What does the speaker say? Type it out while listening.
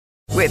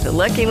With the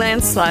Lucky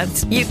Land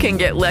Slots, you can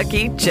get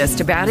lucky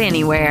just about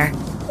anywhere.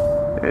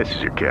 This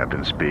is your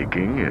captain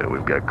speaking.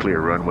 We've got clear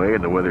runway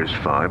and the weather's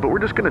fine, but we're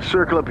just going to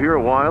circle up here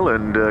a while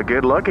and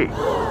get lucky.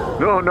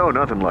 No,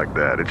 nothing like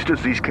that. It's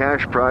just these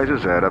cash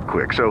prizes add up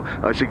quick. So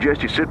I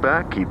suggest you sit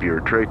back, keep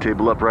your tray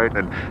table upright,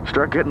 and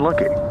start getting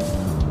lucky.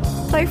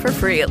 Play for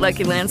free at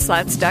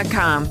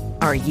LuckyLandSlots.com.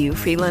 Are you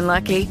feeling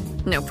lucky?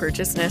 No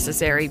purchase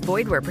necessary.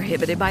 Void where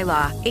prohibited by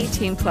law.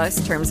 18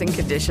 plus terms and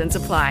conditions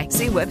apply.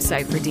 See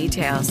website for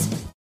details.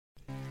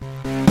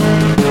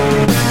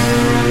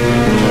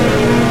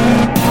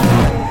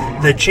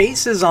 The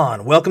chase is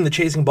on. Welcome to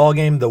Chasing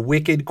Ballgame, the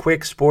wicked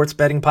quick sports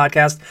betting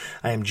podcast.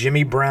 I am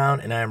Jimmy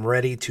Brown, and I am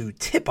ready to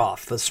tip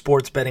off the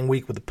sports betting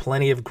week with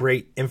plenty of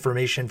great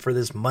information for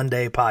this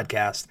Monday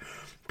podcast.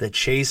 The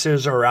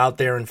chasers are out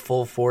there in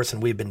full force,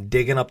 and we've been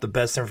digging up the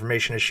best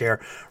information to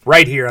share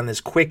right here on this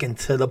quick and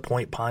to the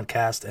point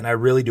podcast, and I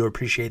really do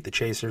appreciate the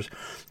chasers.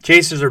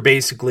 Chasers are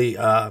basically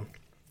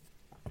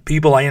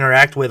people I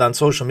interact with on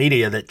social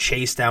media that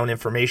chase down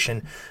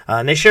information,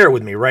 and they share it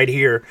with me right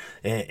here,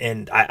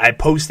 and I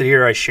post it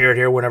here, I share it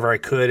here whenever I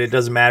could. It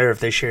doesn't matter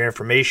if they share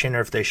information or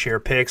if they share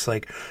picks.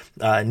 Like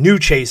new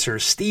chaser,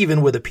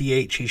 Steven with a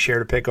PH, he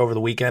shared a pick over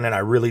the weekend, and I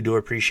really do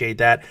appreciate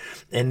that.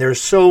 And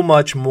there's so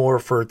much more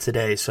for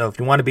today, so if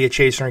you want to be a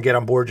chaser and get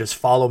on board, just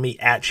follow me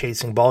at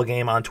Chasing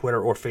Ballgame on Twitter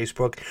or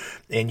Facebook,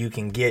 and you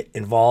can get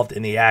involved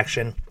in the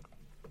action.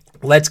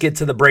 Let's get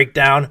to the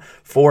breakdown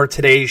for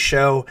today's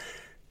show.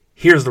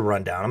 Here's the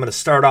rundown. I'm going to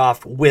start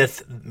off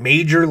with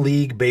Major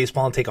League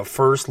Baseball and take a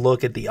first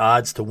look at the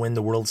odds to win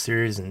the World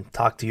Series and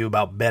talk to you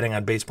about betting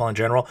on baseball in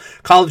general.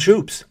 College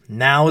hoops.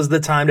 Now is the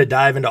time to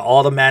dive into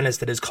all the madness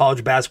that is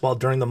college basketball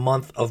during the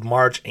month of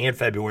March and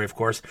February, of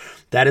course.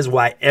 That is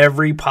why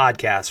every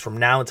podcast from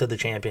now until the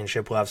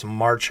championship will have some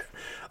March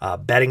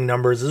betting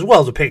numbers as well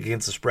as a pick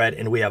against the spread,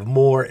 and we have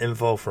more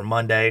info for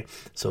Monday,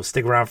 so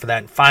stick around for that.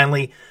 And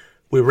finally,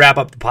 we wrap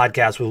up the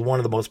podcast with one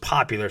of the most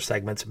popular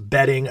segments,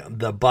 Betting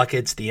the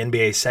Buckets, the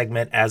NBA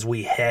segment. As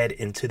we head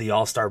into the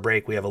All-Star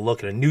break, we have a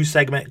look at a new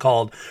segment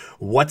called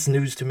What's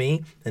News to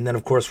Me? And then,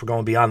 of course, we're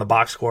going beyond the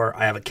box score.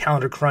 I have a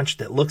calendar crunch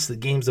that looks at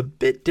the games a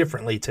bit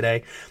differently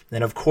today.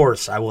 And, of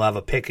course, I will have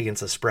a pick against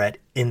the spread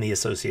in the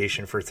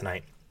association for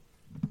tonight.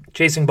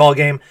 Chasing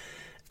Ballgame,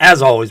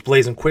 as always,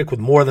 blazing quick with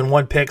more than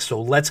one pick, so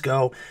let's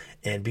go.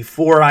 And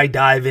before I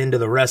dive into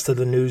the rest of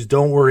the news,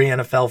 don't worry,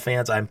 NFL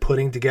fans. I'm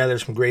putting together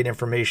some great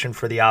information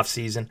for the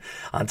offseason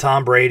on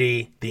Tom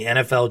Brady, the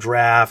NFL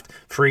draft,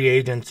 free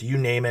agents, you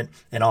name it.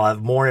 And I'll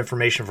have more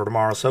information for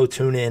tomorrow, so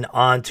tune in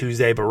on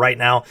Tuesday. But right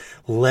now,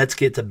 let's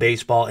get to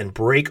baseball and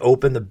break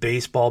open the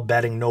baseball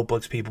betting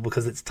notebooks, people,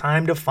 because it's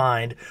time to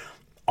find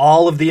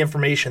all of the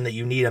information that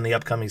you need on the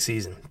upcoming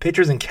season.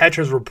 Pitchers and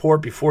catchers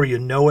report before you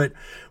know it.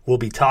 We'll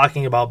be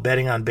talking about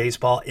betting on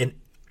baseball, and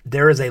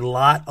there is a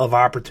lot of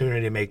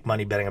opportunity to make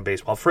money betting on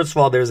baseball. First of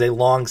all, there's a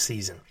long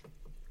season.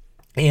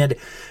 And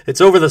it's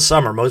over the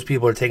summer. Most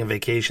people are taking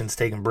vacations,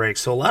 taking breaks.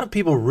 So a lot of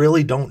people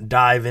really don't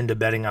dive into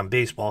betting on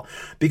baseball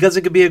because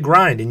it could be a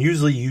grind. And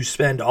usually you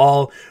spend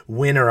all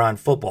winter on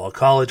football,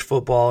 college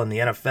football and the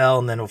NFL.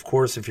 And then, of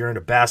course, if you're into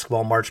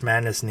basketball, March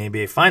Madness, and the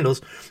NBA Finals,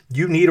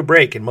 you need a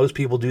break. And most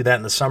people do that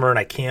in the summer, and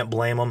I can't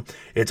blame them.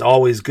 It's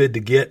always good to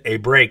get a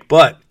break.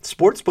 But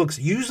sportsbooks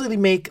usually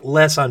make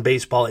less on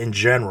baseball in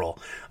general.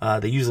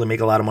 They usually make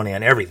a lot of money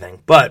on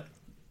everything. But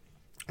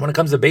when it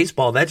comes to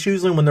baseball, that's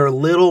usually when they're a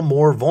little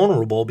more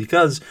vulnerable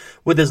because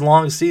with this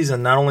long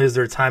season, not only is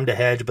there time to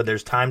hedge, but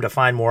there's time to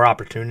find more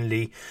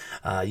opportunity.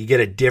 You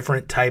get a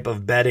different type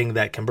of betting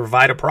that can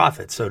provide a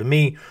profit. So to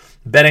me,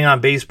 betting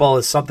on baseball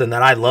is something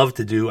that I love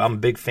to do. I'm a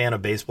big fan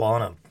of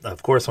baseball, and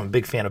of course, I'm a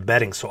big fan of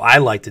betting, so I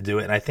like to do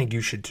it, and I think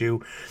you should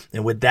too.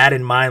 And with that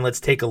in mind,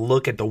 let's take a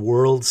look at the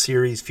World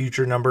Series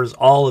future numbers.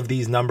 All of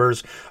these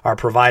numbers are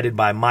provided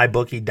by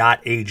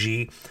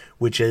mybookie.ag,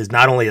 which is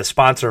not only a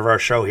sponsor of our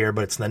show here,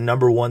 but it's the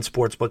number one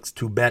sportsbook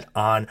to bet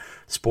on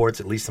sports,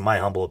 at least in my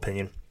humble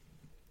opinion.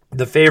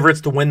 The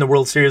favorites to win the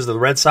World Series are the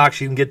Red Sox.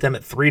 You can get them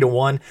at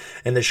 3-1,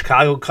 and the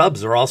Chicago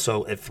Cubs are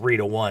also at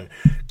 3-1.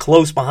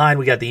 Close behind,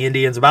 we got the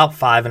Indians about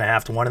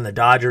 5.5-1, and the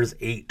Dodgers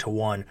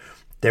 8-1.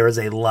 There is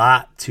a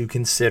lot to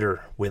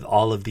consider with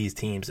all of these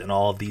teams and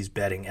all of these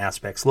betting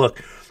aspects.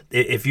 Look,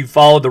 if you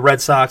followed the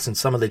Red Sox and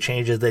some of the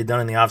changes they've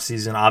done in the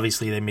offseason,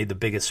 obviously they made the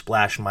biggest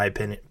splash, in my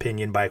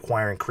opinion, by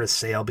acquiring Chris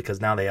Sale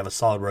because now they have a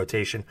solid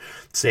rotation.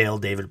 Sale,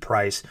 David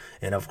Price,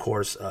 and, of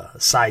course,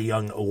 Cy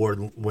Young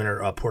Award winner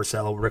Rick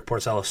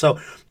Porcello. So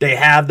they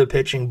have the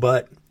pitching,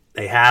 but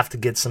they have to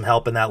get some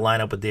help in that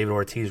lineup with David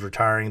Ortiz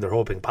retiring. They're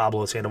hoping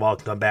Pablo Sandoval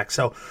can come back.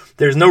 So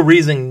there's no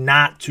reason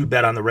not to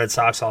bet on the Red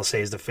Sox, I'll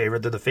say, is the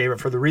favorite. They're the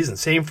favorite for the reason.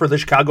 Same for the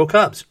Chicago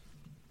Cubs.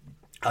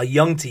 A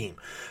young team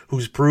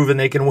who's proven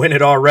they can win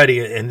it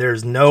already, and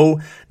there's no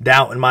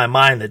doubt in my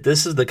mind that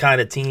this is the kind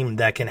of team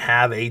that can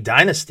have a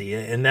dynasty.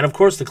 And then, of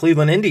course, the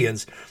Cleveland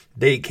Indians,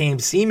 they came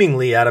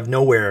seemingly out of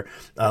nowhere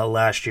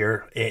last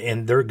year,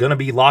 and they're going to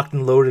be locked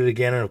and loaded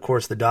again. And, of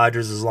course, the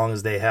Dodgers, as long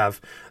as they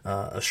have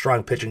a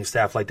strong pitching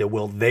staff like they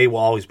will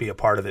always be a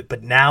part of it.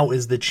 But now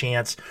is the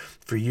chance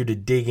for you to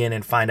dig in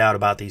and find out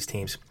about these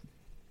teams.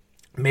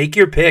 Make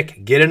your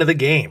pick. Get into the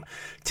game.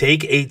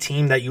 Take a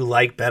team that you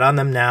like, bet on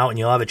them now, and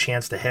you'll have a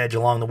chance to hedge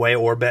along the way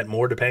or bet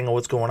more depending on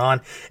what's going on.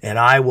 And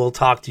I will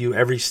talk to you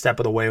every step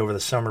of the way over the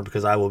summer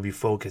because I will be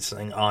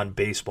focusing on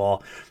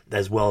baseball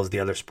as well as the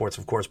other sports,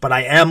 of course. But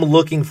I am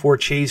looking for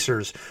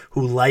chasers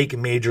who like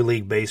Major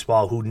League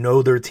Baseball, who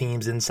know their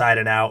teams inside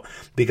and out,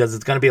 because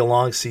it's going to be a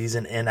long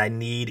season and I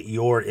need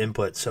your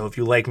input. So if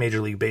you like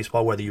Major League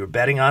Baseball, whether you're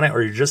betting on it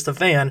or you're just a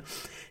fan,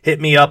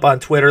 hit me up on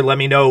Twitter. Let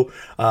me know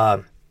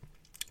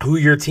who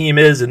your team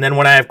is, and then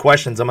when I have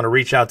questions, I'm going to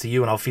reach out to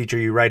you, and I'll feature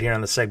you right here on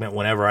the segment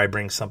whenever I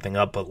bring something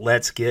up. But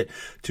let's get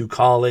to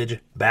college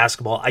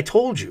basketball. I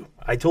told you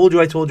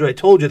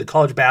that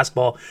college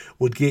basketball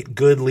would get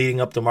good leading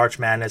up to March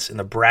Madness in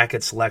the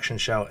bracket selection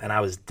show, and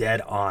I was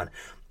dead on.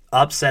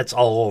 Upsets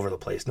all over the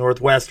place.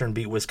 Northwestern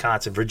beat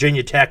Wisconsin.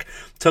 Virginia Tech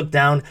took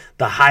down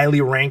the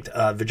highly ranked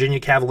Virginia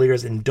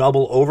Cavaliers in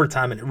double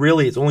overtime, and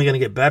really it's only going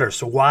to get better.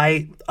 So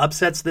why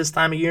upsets this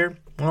time of year?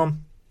 Well,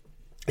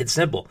 it's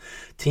simple.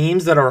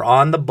 Teams that are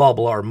on the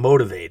bubble are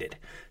motivated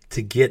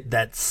to get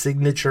that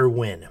signature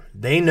win.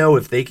 They know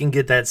if they can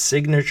get that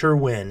signature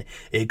win,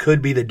 it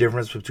could be the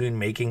difference between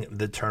making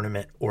the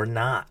tournament or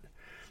not.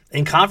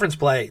 In conference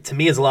play, to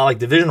me, is a lot like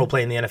divisional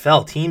play in the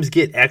NFL. Teams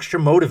get extra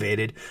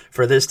motivated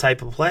for this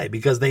type of play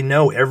because they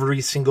know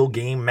every single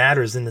game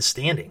matters in the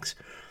standings.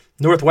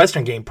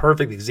 Northwestern game,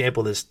 perfect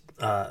example of this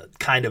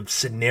kind of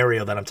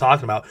scenario that I'm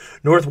talking about.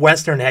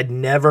 Northwestern had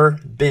never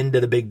been to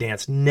the big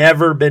dance,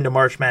 never been to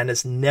March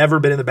Madness, never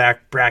been in the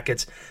back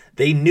brackets.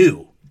 They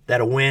knew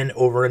that a win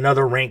over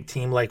another ranked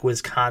team like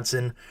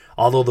Wisconsin,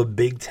 although the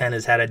Big Ten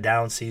has had a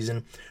down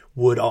season,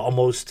 would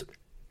almost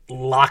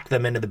lock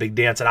them into the big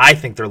dance. And I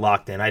think they're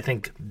locked in. I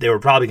think they were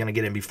probably going to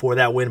get in before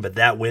that win, but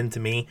that win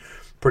to me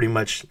pretty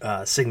much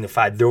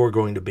signified they were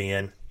going to be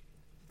in.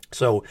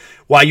 So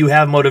while you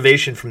have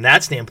motivation from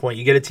that standpoint,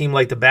 you get a team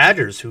like the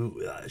Badgers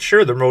who,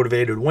 sure, they're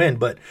motivated to win,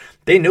 but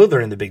they know they're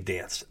in the big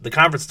dance. The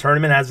conference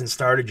tournament hasn't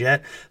started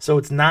yet, so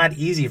it's not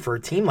easy for a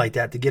team like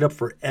that to get up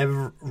for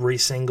every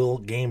single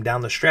game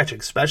down the stretch,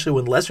 especially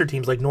when lesser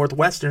teams like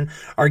Northwestern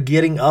are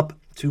getting up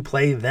to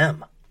play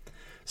them.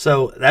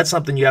 So that's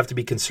something you have to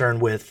be concerned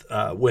with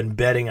when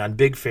betting on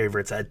big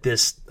favorites at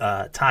this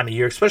time of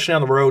year, especially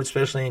on the road,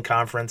 especially in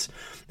conference.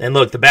 And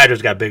look, the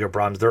Badgers got bigger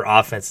problems. Their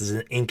offense is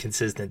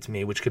inconsistent to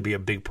me, which could be a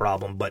big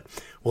problem, but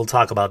we'll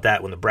talk about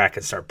that when the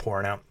brackets start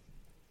pouring out.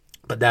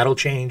 But that'll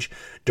change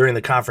during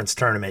the conference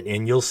tournament,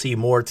 and you'll see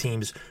more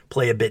teams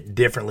play a bit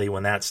differently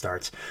when that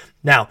starts.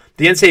 Now,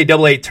 the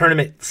NCAA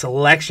Tournament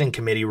Selection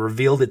Committee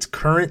revealed its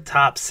current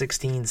top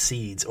 16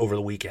 seeds over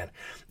the weekend.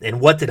 And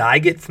what did I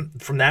get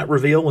from that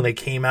reveal when they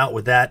came out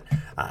with that?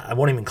 I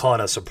won't even call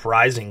it a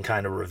surprising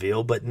kind of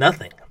reveal, but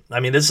nothing. I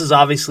mean, this is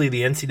obviously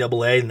the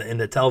NCAA and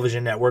the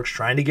television networks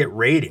trying to get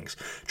ratings,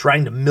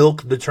 trying to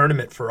milk the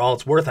tournament for all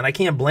it's worth, and I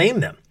can't blame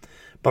them.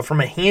 But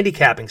from a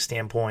handicapping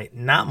standpoint,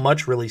 not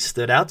much really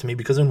stood out to me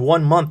because in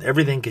 1 month,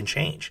 everything can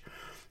change.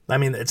 I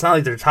mean, it's not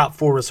like their top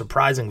four was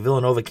surprising: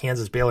 Villanova,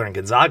 Kansas, Baylor, and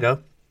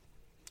Gonzaga.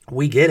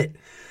 We get it.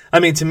 I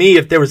mean, to me,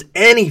 if there was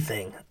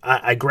anything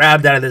I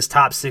grabbed out of this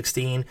top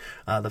 16,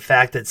 the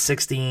fact that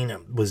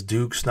 16 was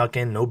Duke, snuck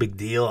in, no big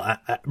deal.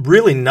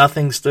 Really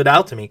nothing stood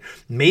out to me.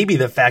 Maybe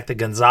the fact that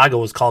Gonzaga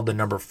was called the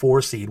number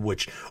 4 seed,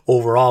 which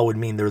overall would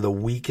mean they're the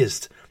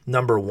weakest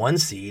number 1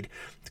 seed,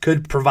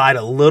 could provide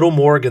a little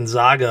more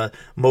Gonzaga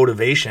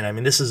motivation. I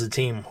mean, this is a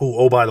team who,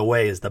 oh, by the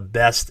way, is the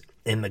best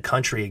in the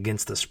country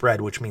against the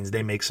spread, which means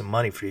they make some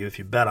money for you if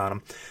you bet on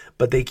them.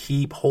 But they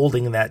keep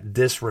holding that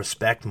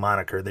disrespect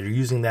moniker. They're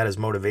using that as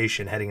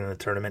motivation heading into the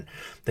tournament.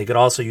 They could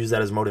also use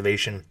that as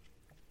motivation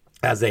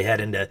as they head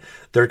into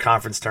their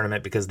conference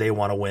tournament because they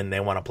want to win, they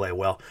want to play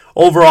well.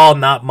 Overall,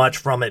 not much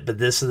from it, but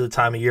this is the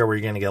time of year where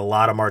you're going to get a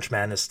lot of March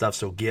Madness stuff,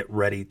 so get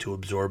ready to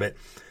absorb it.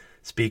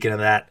 Speaking of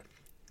that,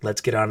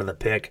 let's get on to the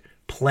pick.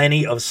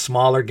 Plenty of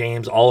smaller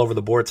games all over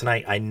the board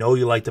tonight. I know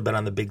you like to bet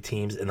on the big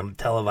teams and the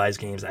televised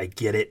games. I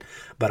get it,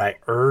 but I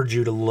urge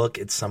you to look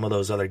at some of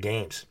those other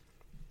games.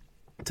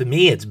 To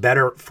me, it's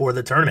better for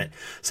the tournament.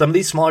 Some of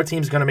these smaller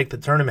teams are going to make the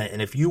tournament,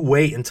 and if you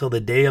wait until the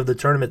day of the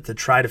tournament to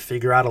try to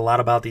figure out a lot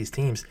about these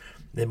teams,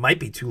 it might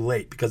be too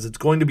late because it's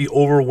going to be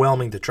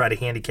overwhelming to try to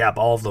handicap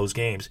all of those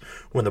games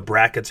when the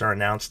brackets are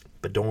announced,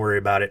 but don't worry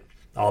about it.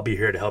 I'll be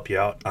here to help you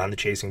out on the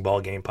Chasing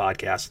Ball Game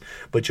podcast,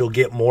 but you'll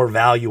get more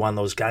value on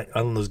those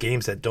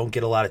games that don't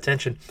get a lot of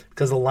attention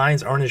because the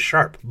lines aren't as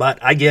sharp. But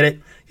I get it.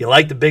 You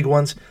like the big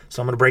ones,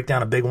 so I'm going to break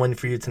down a big one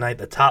for you tonight,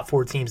 the top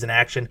 4 teams in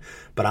action,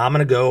 but I'm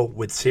going to go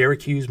with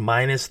Syracuse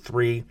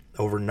 -3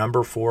 over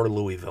number 4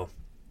 Louisville.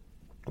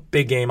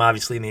 Big game,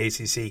 obviously, in the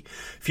ACC.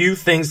 Few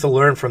things to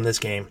learn from this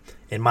game,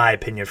 in my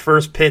opinion.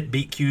 First, Pitt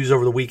beat 'Cuse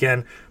over the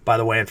weekend. By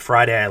the way, on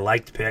Friday, I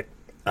liked Pitt.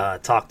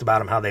 Talked about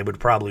them, how they would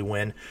probably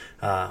win.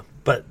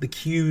 But the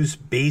 'Cuse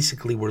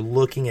basically were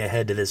looking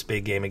ahead to this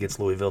big game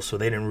against Louisville, so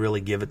they didn't really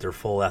give it their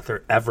full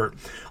effort.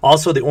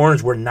 Also, the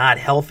Orange were not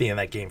healthy in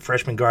that game.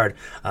 Freshman guard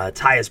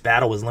Tyus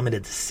Battle was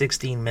limited to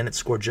 16 minutes,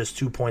 scored just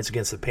 2 points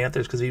against the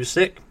Panthers because he was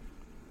sick.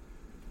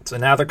 So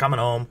now they're coming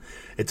home.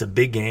 It's a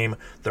big game.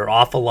 They're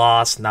off a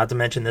loss. Not to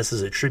mention this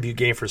is a tribute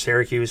game for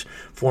Syracuse.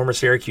 Former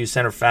Syracuse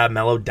center Fab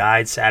Melo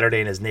died Saturday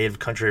in his native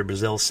country of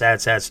Brazil.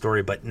 Sad, sad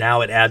story. But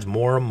now it adds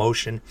more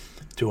emotion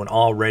to an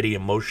already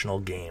emotional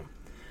game.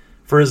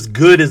 For as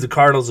good as the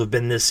Cardinals have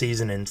been this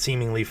season and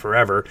seemingly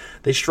forever,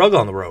 they struggle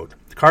on the road.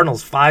 The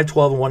Cardinals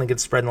 5-12-1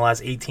 against spread in the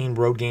last 18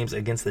 road games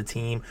against the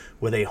team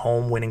with a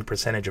home winning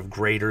percentage of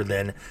greater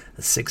than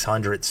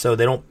 600. So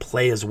they don't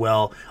play as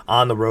well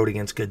on the road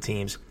against good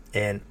teams.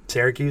 And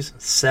Syracuse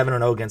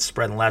 7-0 against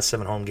spread in the last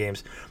 7 home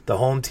games. The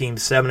home team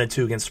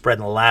 7-2 against spread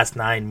in the last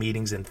 9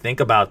 meetings. And think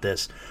about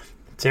this.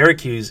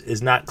 Syracuse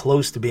is not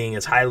close to being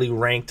as highly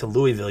ranked to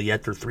Louisville,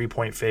 yet they're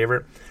 3-point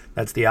favorite.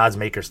 That's the odds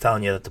makers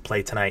telling you that the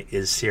play tonight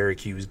is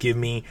Syracuse. Give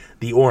me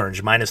the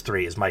orange.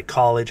 -3 is my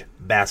college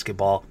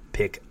basketball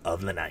pick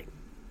of the night.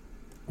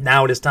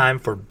 Now it is time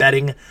for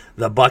Betting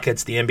the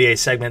Buckets, the NBA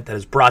segment that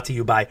is brought to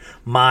you by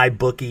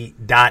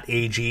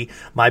MyBookie.ag.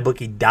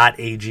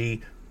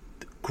 MyBookie.ag,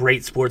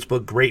 great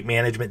sportsbook, great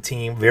management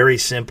team, very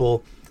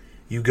simple.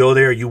 You go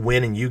there, you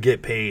win, and you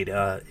get paid.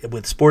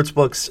 With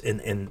sportsbooks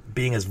and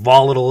being as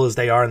volatile as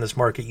they are in this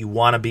market, you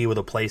want to be with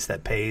a place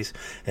that pays,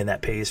 and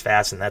that pays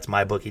fast, and that's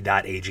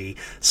mybookie.ag.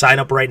 Sign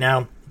up right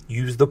now.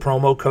 Use the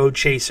promo code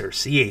CHASER,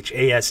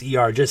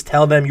 CHASER. Just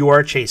tell them you are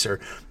a chaser,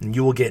 and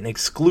you will get an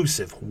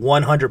exclusive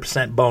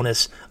 100%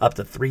 bonus up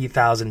to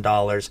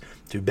 $3,000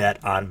 to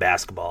bet on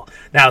basketball.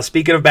 Now,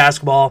 speaking of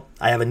basketball,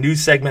 I have a new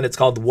segment. It's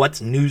called What's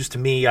News to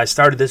Me. I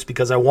started this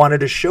because I wanted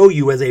to show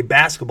you as a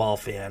basketball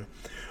fan,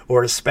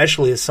 or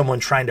especially as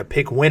someone trying to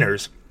pick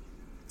winners,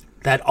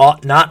 that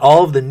not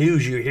all of the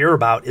news you hear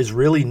about is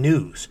really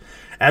news.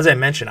 As I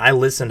mentioned, I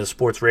listen to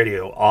sports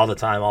radio all the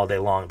time, all day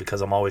long, because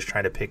I'm always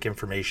trying to pick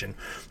information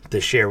to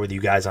share with you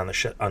guys on the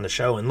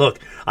show. And look,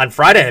 on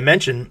Friday I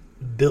mentioned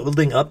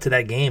building up to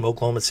that game,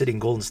 Oklahoma City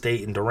and Golden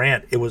State and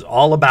Durant, it was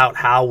all about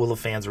how will the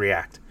fans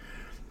react.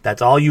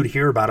 That's all you'd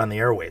hear about on the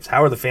airwaves.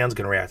 How are the fans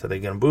going to react? Are they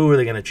going to boo or are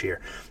they going to cheer?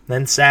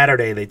 Then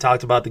Saturday, they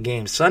talked about the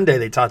game. Sunday,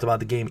 they talked about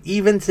the game.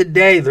 Even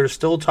today, they're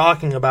still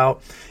talking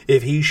about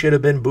if he should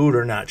have been booed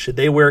or not. Should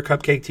they wear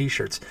cupcake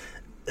T-shirts?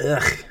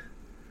 Ugh.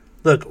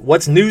 Look,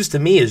 what's news to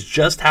me is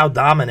just how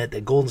dominant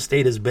that Golden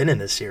State has been in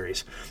this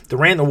series.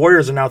 Durant and the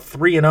Warriors are now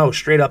 3-0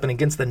 straight up and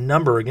against the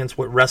number against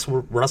what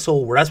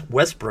Russell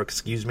Westbrook,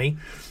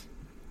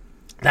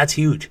 That's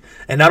huge.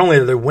 And not only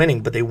are they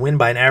winning, but they win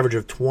by an average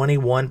of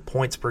 21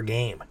 points per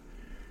game.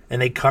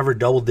 And they cover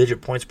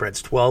double-digit point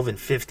spreads, 12 and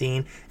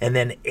 15, and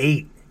then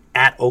 8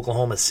 at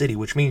Oklahoma City,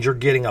 which means you're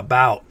getting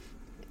about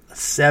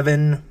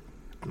 5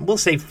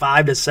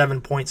 to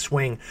 7 point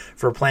swing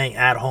for playing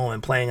at home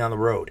and playing on the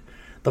road.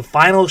 The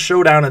final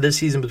showdown of this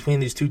season between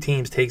these two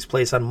teams takes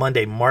place on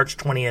Monday, March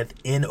 20th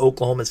in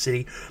Oklahoma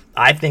City.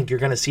 I think you're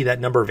going to see that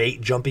number of 8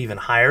 jump even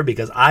higher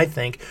because I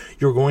think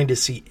you're going to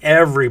see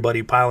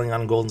everybody piling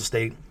on Golden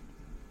State.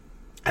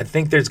 I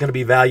think there's going to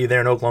be value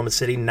there in Oklahoma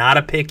City. Not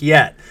a pick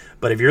yet,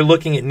 but if you're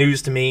looking at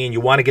news to me and you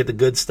want to get the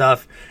good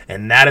stuff,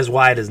 and that is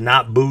why it is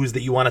not booze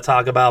that you want to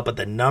talk about, but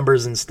the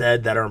numbers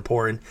instead that are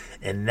important,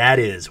 and that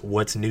is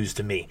what's news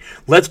to me.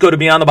 Let's go to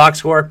Beyond the Box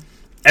Score.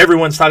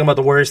 Everyone's talking about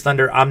the Warriors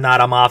Thunder. I'm not.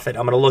 I'm off it.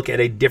 I'm going to look at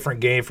a different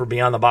game for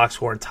Beyond the Box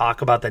Score and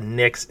talk about the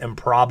Knicks'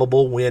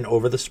 improbable win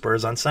over the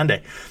Spurs on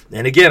Sunday.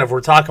 And again, if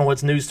we're talking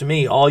what's news to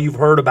me, all you've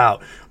heard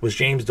about was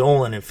James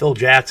Dolan and Phil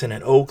Jackson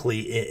and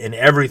Oakley and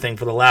everything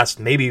for the last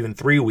maybe even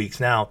 3 weeks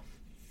now.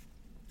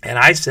 And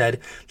I said,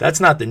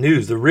 that's not the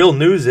news. The real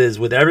news is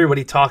with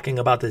everybody talking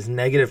about this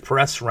negative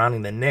press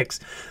surrounding the Knicks,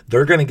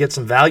 they're going to get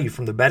some value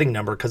from the betting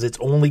number because it's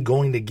only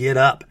going to get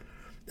up.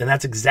 And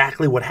that's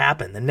exactly what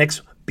happened. The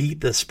Knicks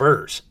beat the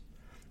Spurs.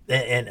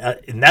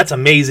 And that's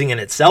amazing in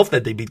itself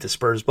that they beat the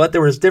Spurs, but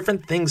there was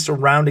different things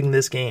surrounding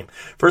this game.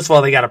 First of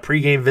all, they got a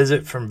pregame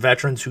visit from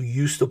veterans who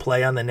used to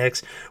play on the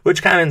Knicks,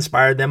 which kind of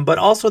inspired them, but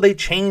also they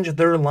changed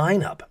their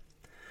lineup.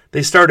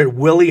 They started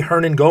Willie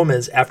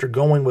Hernan-Gomez after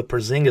going with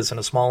Porzingis in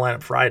a small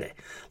lineup Friday.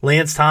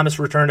 Lance Thomas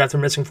returned after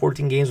missing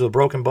 14 games with a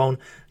broken bone.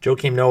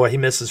 Joakim Noah, he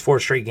missed his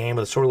 4th straight game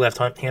with a sore left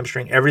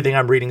hamstring. Everything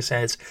I'm reading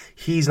says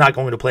he's not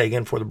going to play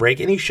again for the break,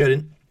 and he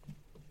shouldn't.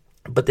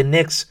 But the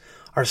Knicks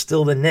are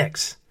still the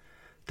Knicks.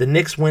 The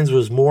Knicks wins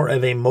was more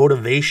of a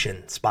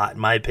motivation spot, in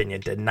my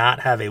opinion, to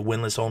not have a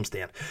winless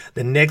homestand.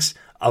 The Knicks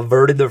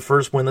averted their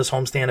first winless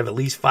homestand of at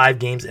least 5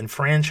 games in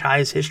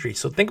franchise history.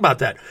 So think about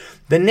that.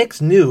 The Knicks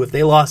knew if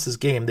they lost this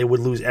game, they would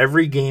lose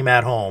every game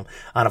at home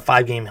on a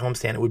 5-game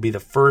homestand. It would be the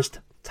first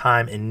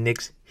time in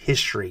Knicks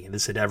history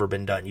this had ever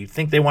been done. You'd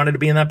think they wanted to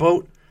be in that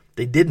boat?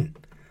 They didn't.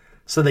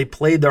 So they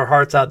played their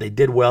hearts out. They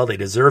did well. They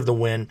deserved the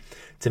win.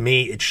 To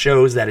me, it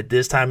shows that at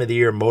this time of the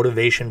year,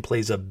 motivation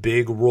plays a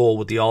big role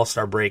with the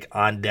All-Star break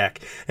on deck.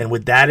 And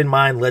with that in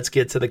mind, let's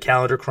get to the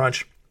calendar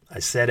crunch. I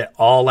said it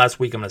all last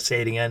week. I'm going to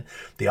say it again.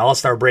 The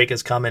All-Star break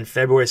is coming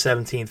February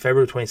 17th,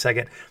 February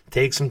 22nd.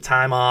 Take some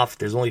time off.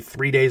 There's only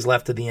 3 days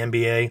left of the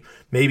NBA.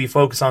 Maybe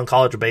focus on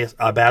college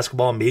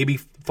basketball. Maybe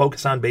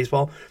focus on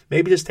baseball.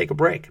 Maybe just take a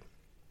break.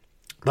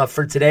 But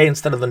for today,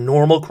 instead of the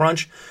normal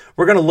crunch,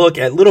 we're going to look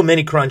at little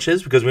mini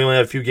crunches because we only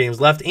have a few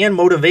games left and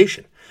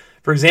motivation.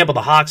 For example,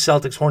 the Hawks,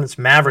 Celtics, Hornets,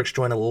 Mavericks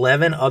join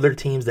 11 other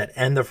teams that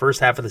end the first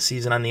half of the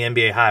season on the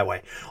NBA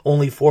highway.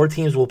 Only 4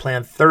 teams will play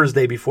on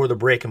Thursday before the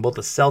break, and both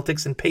the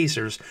Celtics and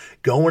Pacers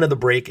go into the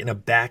break in a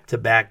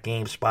back-to-back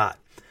game spot.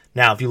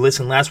 Now, if you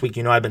listened last week,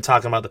 you know I've been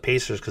talking about the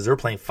Pacers because they're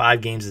playing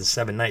 5 games in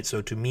 7 nights.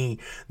 So to me,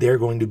 they're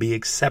going to be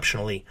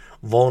exceptionally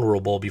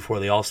vulnerable before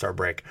the All-Star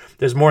break.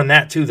 There's more than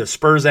that, too. The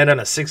Spurs end on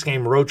a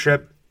 6-game road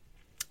trip.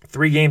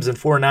 3 games in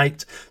 4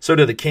 nights. So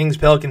do the Kings,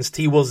 Pelicans,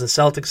 T-Wolves, and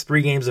Celtics,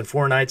 3 games in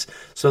 4 nights.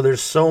 So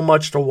there's so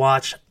much to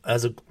watch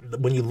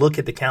when you look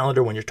at the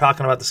calendar, when you're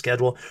talking about the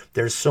schedule,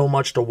 there's so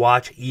much to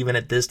watch even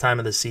at this time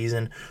of the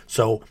season.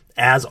 So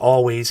as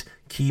always,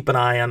 keep an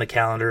eye on the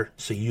calendar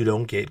so you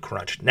don't get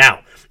crunched.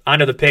 Now,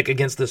 onto the pick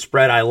against the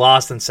spread. I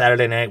lost on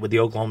Saturday night with the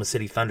Oklahoma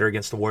City Thunder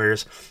against the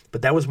Warriors,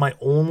 but that was my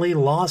only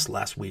loss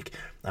last week.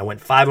 I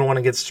went 5-1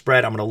 against the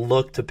spread. I'm going to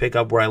look to pick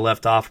up where I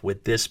left off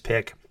with this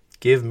pick.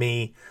 Give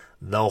me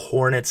the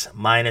Hornets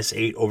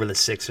 -8 over the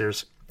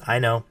Sixers. I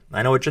know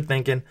what you're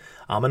thinking.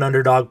 I'm an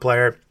underdog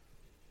player.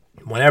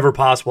 Whenever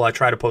possible, I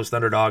try to post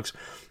underdogs.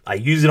 I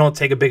usually don't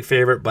take a big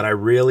favorite, but I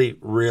really,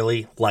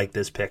 really like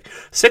this pick.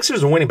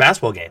 Sixers are winning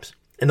basketball games,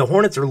 and the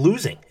Hornets are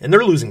losing, and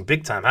they're losing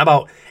big time. How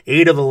about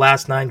 8 of the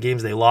last 9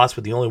 games they lost,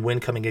 with the only win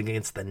coming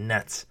against the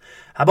Nets?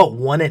 How about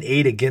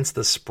 1-8 against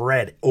the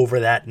spread over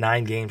that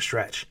 9-game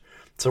stretch?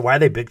 So why are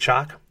they big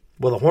chalk?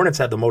 Well, the Hornets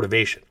have the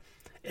motivation.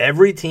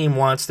 Every team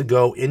wants to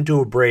go into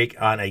a break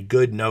on a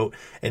good note,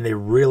 and they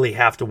really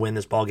have to win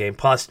this ball game.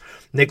 Plus,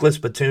 Nicholas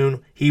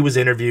Batum, he was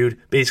interviewed.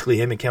 Basically,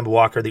 him and Kemba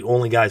Walker, the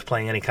only guys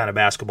playing any kind of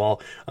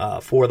basketball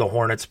for the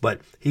Hornets.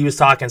 But he was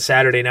talking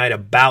Saturday night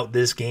about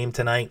this game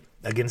tonight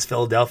against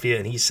Philadelphia,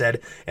 and he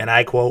said, and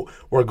I quote,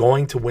 "We're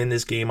going to win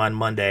this game on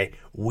Monday.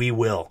 We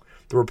will."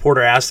 The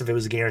reporter asked if it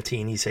was a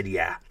guarantee, and he said,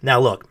 yeah. Now,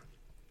 look.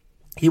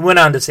 He went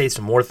on to say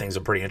some more things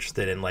I'm pretty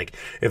interested in, like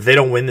if they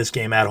don't win this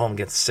game at home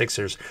against the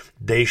Sixers,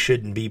 they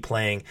shouldn't be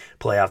playing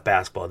playoff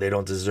basketball. They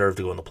don't deserve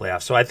to go in the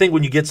playoffs. So I think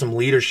when you get some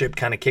leadership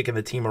kind of kicking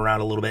the team around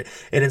a little bit,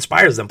 it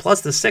inspires them.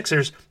 Plus the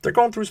Sixers, they're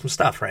going through some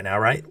stuff right now,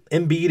 right?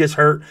 Embiid is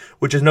hurt,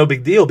 which is no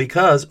big deal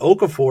because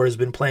Okafor has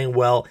been playing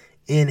well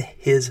in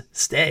his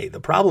stay. The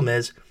problem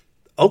is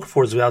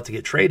Okafor is about to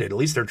get traded. At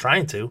least they're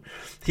trying to.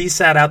 He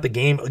sat out the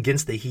game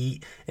against the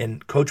Heat,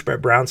 and Coach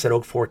Brett Brown said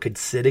Okafor could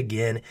sit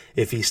again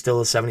if he's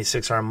still a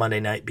 76er on Monday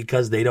night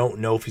because they don't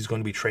know if he's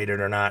going to be traded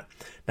or not.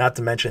 Not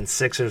to mention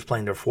Sixers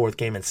playing their 4th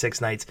game in 6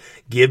 nights.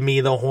 Give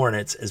me the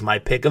Hornets as my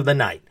pick of the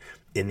night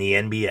in the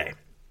NBA.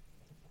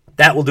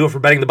 That will do it for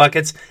Betting the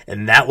Buckets,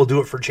 and that will do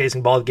it for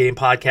Chasing Ball Game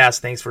Podcast.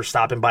 Thanks for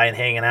stopping by and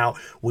hanging out.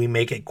 We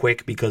make it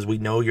quick because we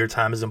know your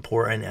time is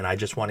important, and I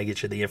just want to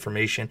get you the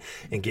information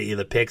and get you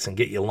the picks and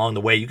get you along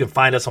the way. You can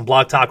find us on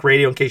Blog Talk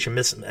Radio in case you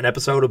miss an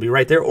episode. It'll be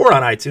right there, or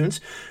on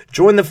iTunes.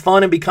 Join the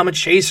fun and become a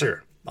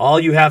chaser.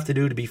 All you have to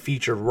do to be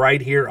featured right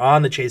here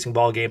on the Chasing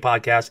Ball Game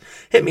podcast,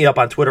 hit me up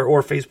on Twitter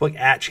or Facebook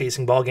at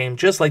Chasing Ball Game,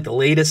 just like the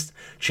latest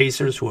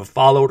chasers who have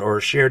followed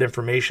or shared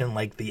information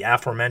like the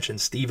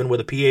aforementioned Steven with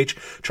a PH,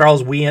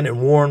 Charles Wien,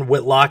 and Warren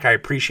Whitlock. I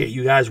appreciate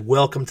you guys.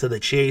 Welcome to the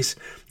chase.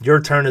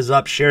 Your turn is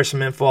up. Share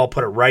some info. I'll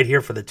put it right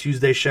here for the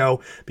Tuesday show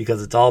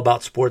because it's all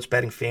about sports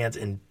betting fans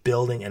and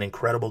building an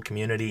incredible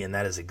community, and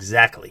that is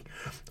exactly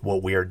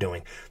what we are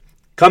doing.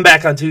 Come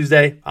back on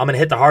Tuesday. I'm going to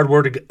hit the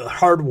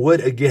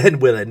hardwood again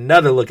with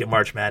another look at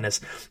March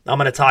Madness. I'm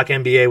going to talk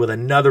NBA with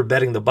another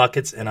Betting the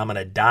Buckets, and I'm going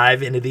to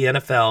dive into the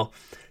NFL,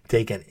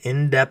 take an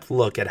in-depth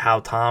look at how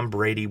Tom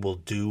Brady will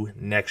do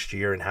next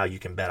year and how you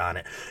can bet on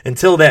it.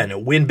 Until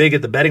then, win big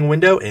at the betting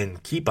window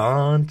and keep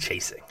on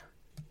chasing.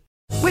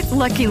 With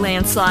Lucky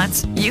Land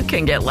Slots, you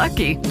can get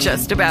lucky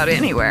just about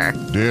anywhere.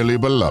 Dearly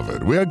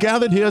beloved, we are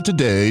gathered here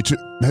today to...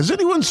 Has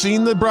anyone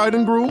seen the bride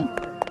and groom?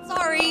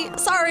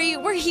 Sorry,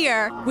 we're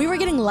here. We were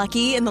getting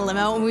lucky in the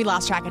limo and we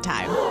lost track of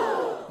time.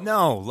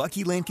 No,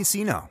 Lucky Land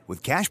Casino,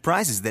 with cash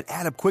prizes that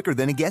add up quicker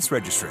than a guest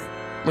registry.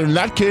 In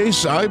that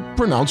case, I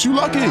pronounce you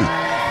lucky.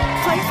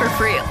 Play for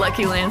free at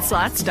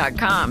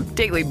LuckyLandSlots.com.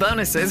 Daily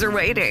bonuses are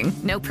waiting.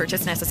 No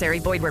purchase necessary.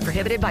 Void where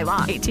prohibited by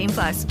law.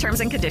 18+. Terms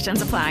and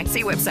conditions apply.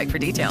 See website for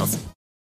details.